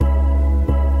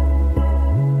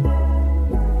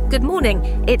Good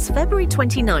morning, it's February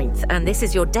 29th and this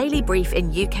is your daily brief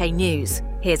in UK news.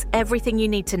 Here's everything you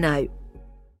need to know.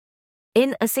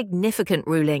 In a significant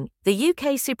ruling, the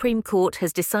UK Supreme Court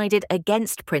has decided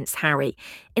against Prince Harry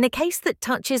in a case that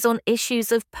touches on issues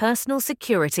of personal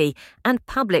security and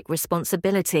public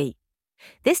responsibility.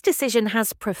 This decision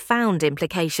has profound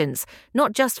implications,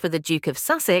 not just for the Duke of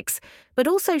Sussex, but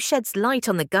also sheds light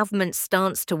on the government's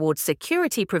stance towards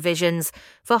security provisions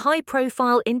for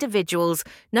high-profile individuals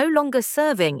no longer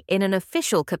serving in an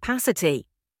official capacity.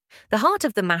 The heart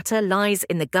of the matter lies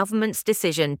in the government's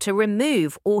decision to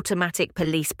remove automatic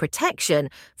police protection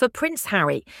for Prince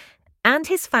Harry and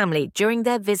his family during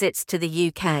their visits to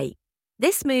the UK.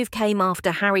 This move came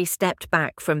after Harry stepped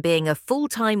back from being a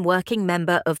full-time working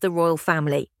member of the royal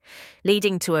family,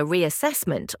 leading to a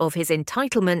reassessment of his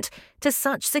entitlement to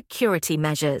such security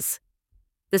measures.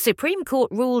 The Supreme Court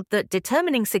ruled that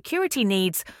determining security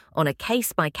needs on a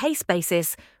case-by-case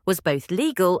basis was both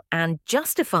legal and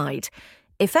justified,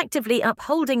 effectively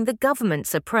upholding the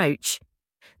government's approach.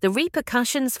 The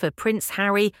repercussions for Prince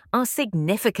Harry are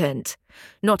significant.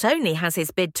 Not only has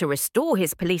his bid to restore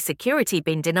his police security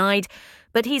been denied,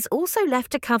 but he's also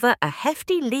left to cover a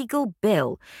hefty legal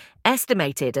bill,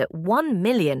 estimated at £1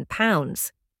 million.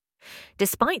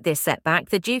 Despite this setback,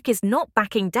 the Duke is not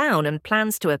backing down and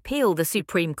plans to appeal the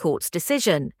Supreme Court's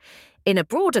decision. In a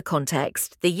broader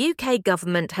context, the UK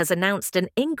government has announced an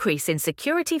increase in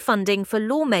security funding for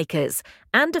lawmakers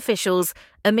and officials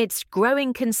amidst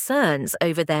growing concerns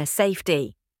over their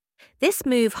safety. This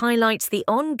move highlights the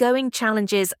ongoing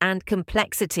challenges and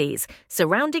complexities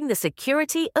surrounding the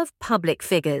security of public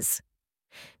figures.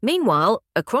 Meanwhile,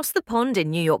 across the pond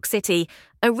in New York City,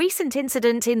 a recent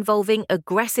incident involving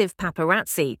aggressive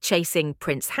paparazzi chasing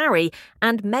Prince Harry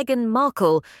and Meghan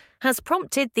Markle has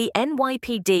prompted the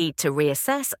NYPD to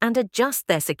reassess and adjust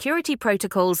their security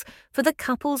protocols for the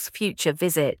couple's future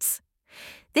visits.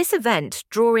 This event,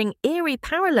 drawing eerie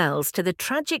parallels to the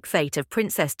tragic fate of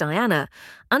Princess Diana,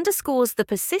 underscores the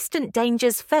persistent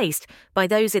dangers faced by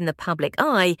those in the public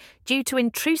eye due to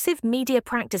intrusive media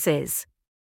practices.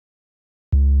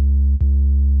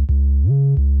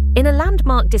 In a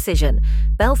landmark decision,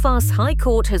 Belfast's High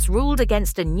Court has ruled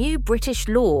against a new British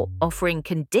law offering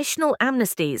conditional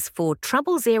amnesties for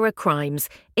Troubles-era crimes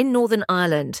in Northern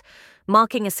Ireland,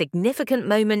 marking a significant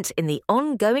moment in the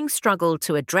ongoing struggle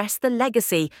to address the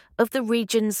legacy of the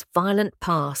region's violent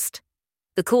past.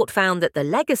 The court found that the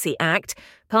Legacy Act,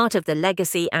 part of the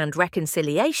Legacy and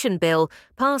Reconciliation Bill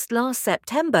passed last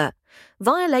September,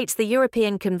 violates the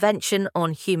European Convention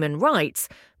on Human Rights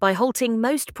by halting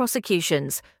most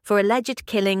prosecutions for alleged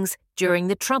killings during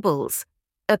the Troubles,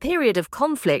 a period of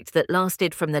conflict that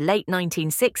lasted from the late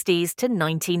 1960s to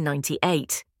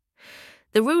 1998.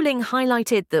 The ruling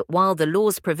highlighted that while the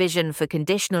law's provision for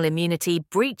conditional immunity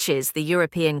breaches the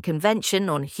European Convention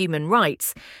on Human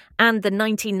Rights and the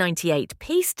 1998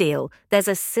 peace deal, there's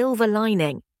a silver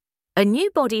lining. A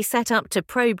new body set up to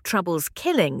probe Troubles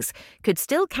killings could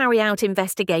still carry out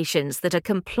investigations that are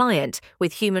compliant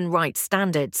with human rights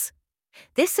standards.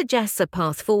 This suggests a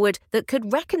path forward that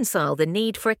could reconcile the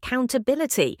need for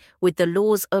accountability with the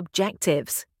law's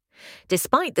objectives.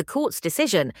 Despite the court's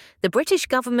decision, the British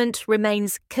government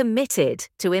remains committed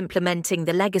to implementing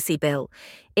the Legacy Bill,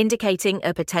 indicating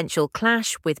a potential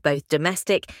clash with both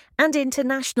domestic and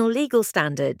international legal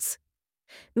standards.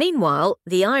 Meanwhile,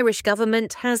 the Irish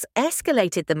government has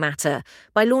escalated the matter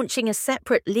by launching a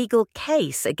separate legal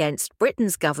case against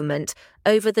Britain's government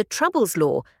over the Troubles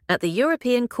law at the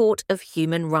European Court of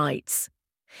Human Rights.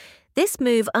 This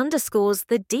move underscores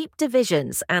the deep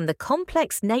divisions and the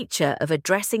complex nature of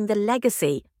addressing the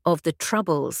legacy of the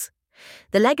Troubles.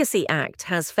 The Legacy Act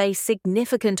has faced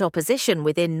significant opposition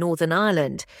within Northern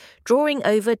Ireland, drawing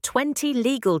over 20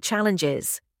 legal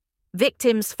challenges.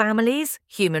 Victims' families,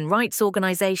 human rights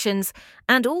organisations,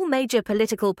 and all major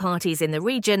political parties in the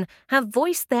region have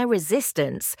voiced their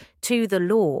resistance to the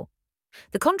law.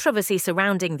 The controversy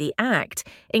surrounding the Act,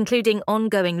 including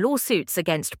ongoing lawsuits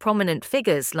against prominent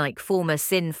figures like former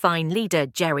Sinn Féin leader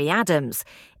Gerry Adams,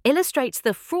 illustrates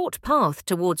the fraught path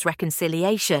towards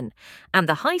reconciliation and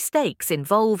the high stakes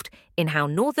involved in how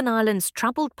Northern Ireland's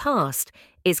troubled past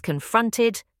is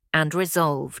confronted and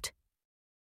resolved.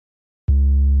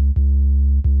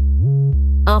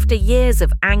 After years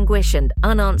of anguish and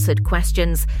unanswered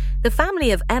questions, the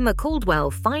family of Emma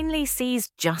Caldwell finally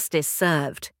sees justice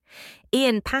served.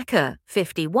 Iain,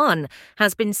 51,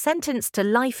 has been sentenced to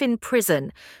life in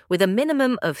prison with a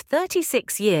minimum of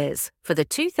 36 years for the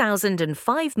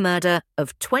 2005 murder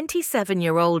of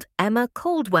 27-year-old Emma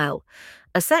Caldwell,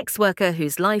 a sex worker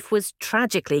whose life was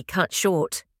tragically cut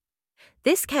short.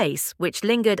 This case, which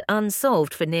lingered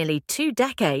unsolved for nearly 2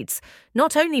 decades,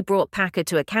 not only brought Packer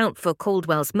to account for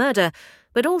Caldwell's murder,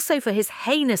 but also for his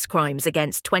heinous crimes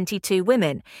against 22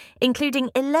 women,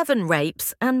 including 11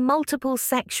 rapes and multiple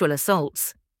sexual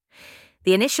assaults.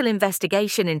 The initial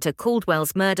investigation into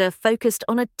Caldwell's murder focused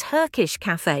on a Turkish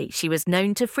cafe she was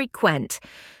known to frequent,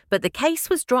 but the case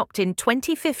was dropped in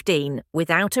 2015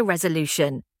 without a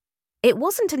resolution. It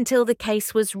wasn't until the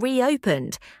case was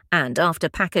reopened, and after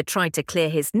Packer tried to clear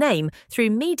his name through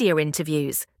media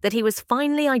interviews, that he was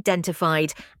finally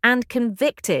identified and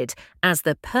convicted as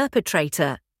the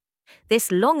perpetrator.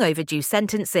 This long overdue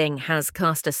sentencing has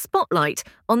cast a spotlight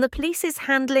on the police's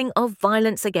handling of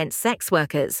violence against sex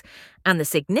workers and the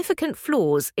significant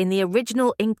flaws in the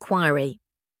original inquiry.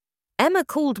 Emma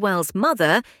Caldwell's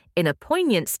mother, in a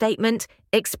poignant statement,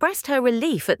 expressed her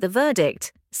relief at the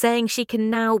verdict, saying she can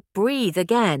now breathe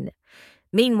again.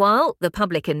 Meanwhile, the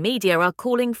public and media are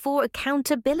calling for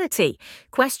accountability,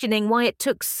 questioning why it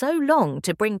took so long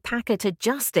to bring Packer to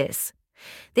justice.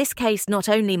 This case not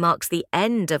only marks the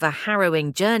end of a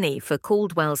harrowing journey for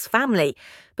Caldwell's family,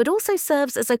 but also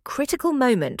serves as a critical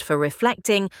moment for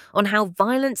reflecting on how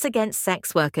violence against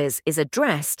sex workers is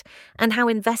addressed and how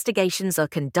investigations are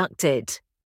conducted.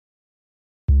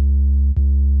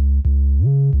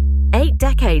 8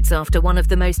 decades after one of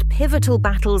the most pivotal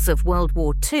battles of World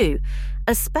War II,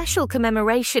 a special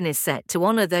commemoration is set to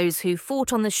honour those who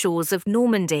fought on the shores of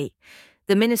Normandy.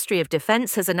 The Ministry of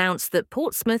Defence has announced that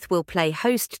Portsmouth will play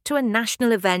host to a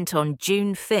national event on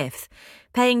June 5th,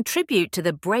 paying tribute to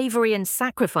the bravery and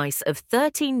sacrifice of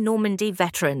 13 Normandy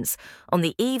veterans on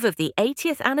the eve of the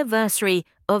 80th anniversary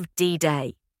of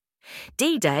D-Day.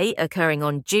 D-Day, occurring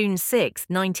on June 6,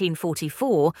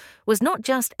 1944, was not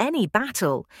just any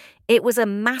battle. It was a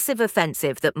massive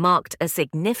offensive that marked a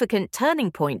significant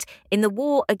turning point in the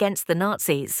war against the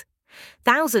Nazis.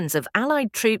 Thousands of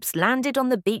Allied troops landed on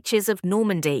the beaches of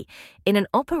Normandy in an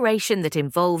operation that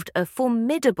involved a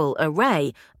formidable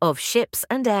array of ships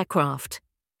and aircraft.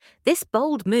 This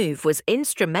bold move was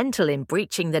instrumental in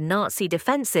breaching the Nazi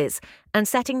defences and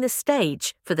setting the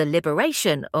stage for the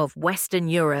liberation of Western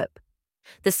Europe.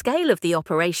 The scale of the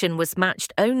operation was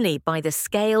matched only by the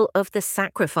scale of the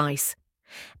sacrifice.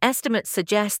 Estimates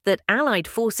suggest that Allied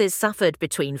forces suffered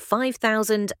between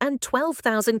 5,000 and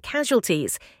 12,000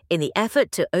 casualties in the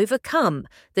effort to overcome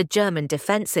the German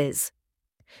defences.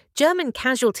 German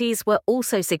casualties were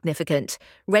also significant,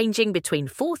 ranging between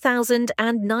 4,000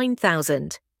 and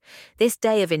 9,000. This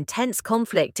day of intense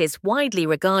conflict is widely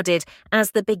regarded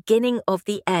as the beginning of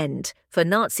the end for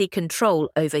Nazi control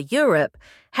over Europe,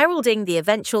 heralding the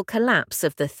eventual collapse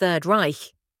of the Third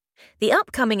Reich. The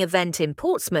upcoming event in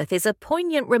Portsmouth is a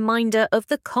poignant reminder of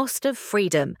the cost of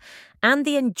freedom and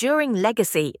the enduring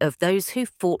legacy of those who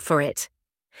fought for it.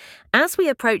 As we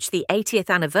approach the 80th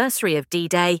anniversary of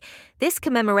D-Day, this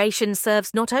commemoration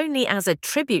serves not only as a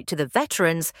tribute to the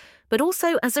veterans, but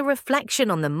also as a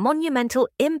reflection on the monumental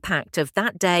impact of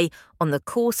that day on the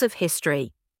course of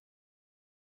history.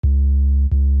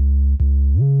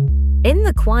 In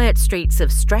the quiet streets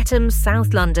of Streatham,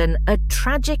 South London, a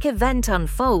tragic event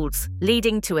unfolds,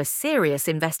 leading to a serious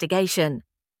investigation.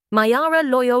 Mayara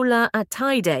Loyola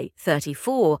Ataide,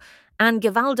 34, and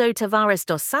Givaldo Tavares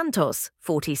dos Santos,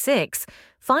 46,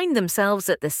 find themselves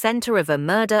at the centre of a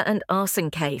murder and arson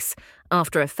case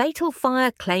after a fatal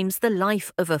fire claims the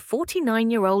life of a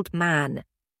 49-year-old man.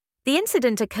 The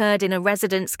incident occurred in a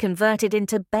residence converted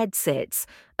into bedsits,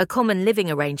 a common living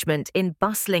arrangement in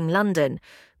bustling London,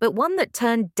 but one that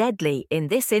turned deadly in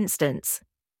this instance.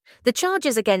 The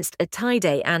charges against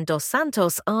Ataide and dos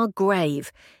Santos are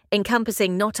grave,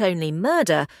 encompassing not only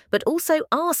murder but also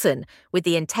arson with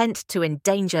the intent to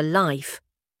endanger life.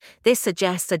 This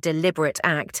suggests a deliberate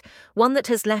act, one that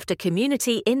has left a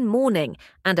community in mourning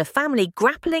and a family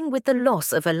grappling with the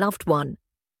loss of a loved one.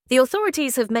 The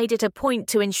authorities have made it a point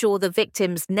to ensure the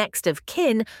victim's next of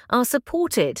kin are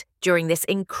supported during this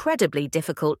incredibly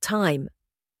difficult time.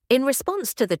 In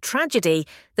response to the tragedy,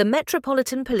 the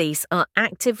Metropolitan Police are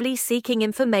actively seeking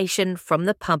information from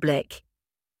the public.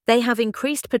 They have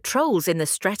increased patrols in the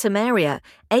Streatham area,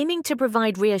 aiming to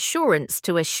provide reassurance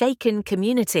to a shaken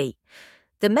community.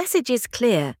 The message is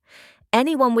clear.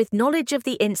 Anyone with knowledge of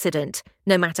the incident,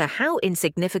 no matter how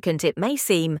insignificant it may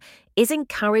seem, is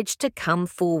encouraged to come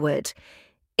forward.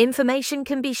 Information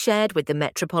can be shared with the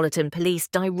Metropolitan Police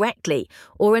directly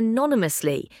or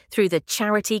anonymously through the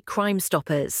charity Crime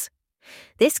Stoppers.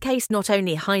 This case not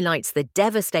only highlights the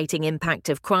devastating impact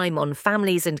of crime on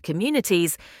families and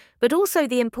communities, but also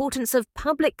the importance of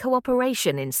public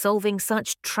cooperation in solving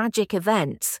such tragic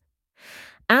events.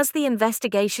 As the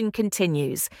investigation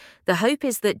continues, the hope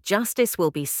is that justice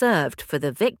will be served for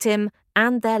the victim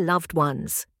and their loved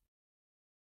ones.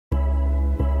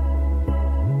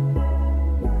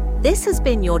 This has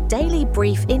been your daily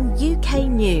brief in UK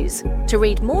news. To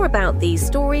read more about these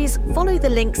stories, follow the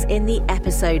links in the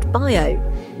episode bio.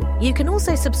 You can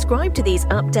also subscribe to these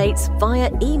updates via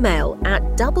email at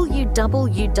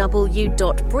www.brief.news.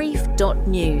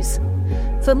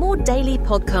 For more daily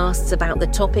podcasts about the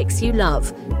topics you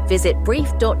love, visit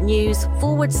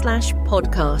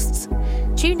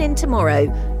brief.news/podcasts. Tune in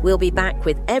tomorrow. We'll be back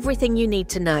with everything you need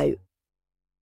to know.